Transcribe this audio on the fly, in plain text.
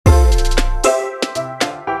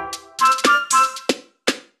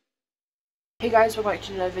Hey guys, welcome back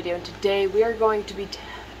to another video, and today we are going to be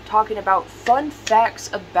talking about fun facts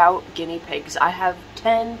about guinea pigs. I have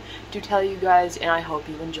 10 to tell you guys, and I hope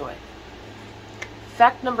you enjoy.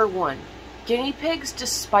 Fact number 1. Guinea pigs,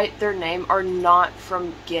 despite their name, are not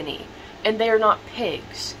from Guinea, and they are not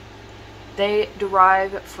pigs. They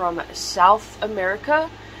derive from South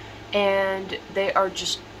America, and they are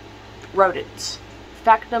just rodents.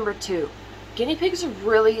 Fact number 2. Guinea pigs are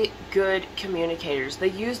really good communicators. They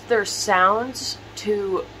use their sounds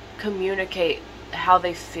to communicate how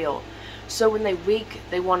they feel. So when they weep,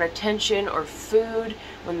 they want attention or food.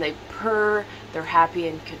 When they purr, they're happy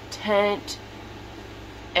and content.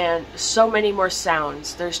 And so many more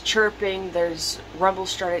sounds. There's chirping, there's rumble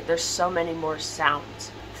strutting, there's so many more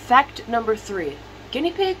sounds. Fact number 3.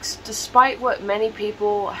 Guinea pigs, despite what many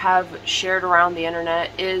people have shared around the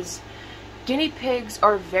internet, is guinea pigs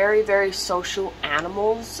are very, very social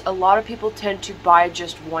animals. A lot of people tend to buy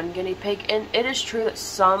just one guinea pig, and it is true that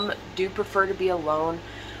some do prefer to be alone,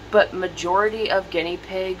 but majority of guinea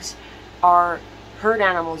pigs are herd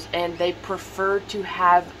animals, and they prefer to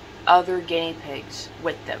have other guinea pigs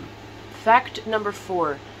with them. Fact number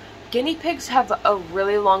 4. Guinea pigs have a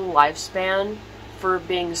really long lifespan for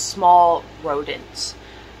being small rodents.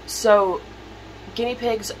 So guinea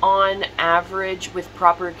pigs on average, with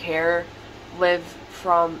proper care, live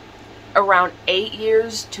from around 8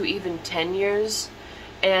 years to even 10 years,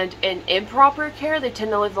 and in improper care they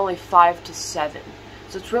tend to live only 5 to 7.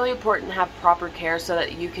 So it's really important to have proper care so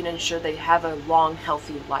that you can ensure they have a long,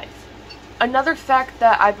 healthy life. Another fact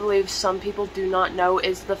that I believe some people do not know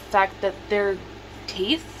is the fact that their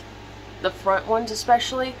teeth, the front ones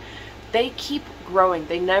especially, they keep growing.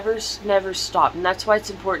 They never stop, and that's why it's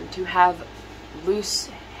important to have loose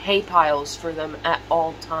hay piles for them at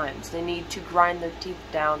all times. They need to grind their teeth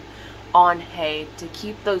down on hay to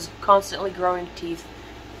keep those constantly growing teeth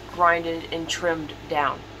grinded and trimmed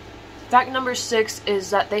down. Fact number 6 is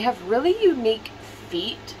that they have really unique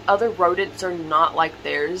feet. Other rodents are not like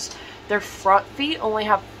theirs. Their front feet only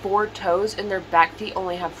have 4 toes and their back feet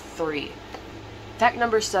only have 3. Fact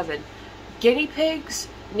number 7. Guinea pigs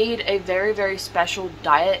need a very, very special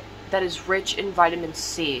diet that is rich in vitamin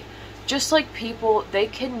C. Just like people, they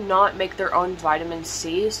cannot make their own vitamin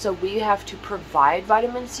C, so we have to provide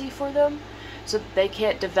vitamin C for them so that they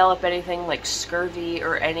can't develop anything like scurvy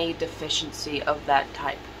or any deficiency of that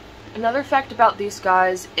type. Another fact about these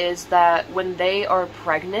guys is that when they are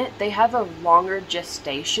pregnant, they have a longer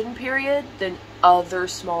gestation period than other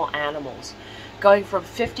small animals, going from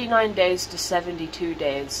 59 days to 72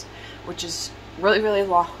 days, which is really, really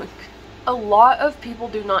long. A lot of people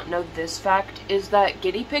do not know this fact, is that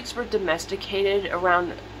guinea pigs were domesticated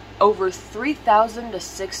around over 3,000 to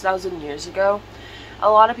 6,000 years ago.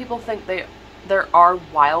 A lot of people think there are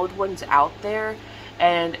wild ones out there,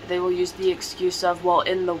 and they will use the excuse of, well,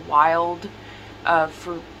 in the wild,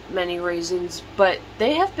 for many reasons, but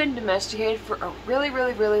they have been domesticated for a really,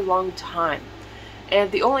 really, really long time.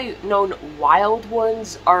 And the only known wild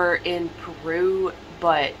ones are in Peru,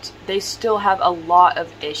 but they still have a lot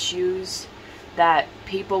of issues that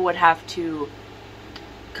people would have to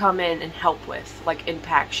come in and help with, like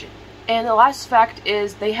impaction. And the last fact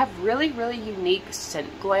is they have really, really unique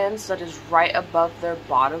scent glands that is right above their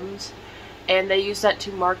bottoms, and they use that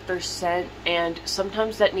to mark their scent, and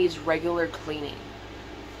sometimes that needs regular cleaning.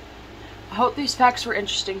 I hope these facts were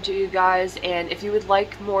interesting to you guys, and if you would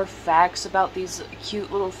like more facts about these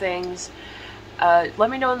cute little things, let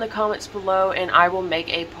me know in the comments below, and I will make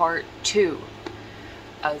a part 2.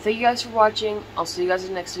 Thank you guys for watching. I'll see you guys in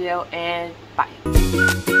the next video, and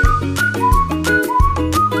bye.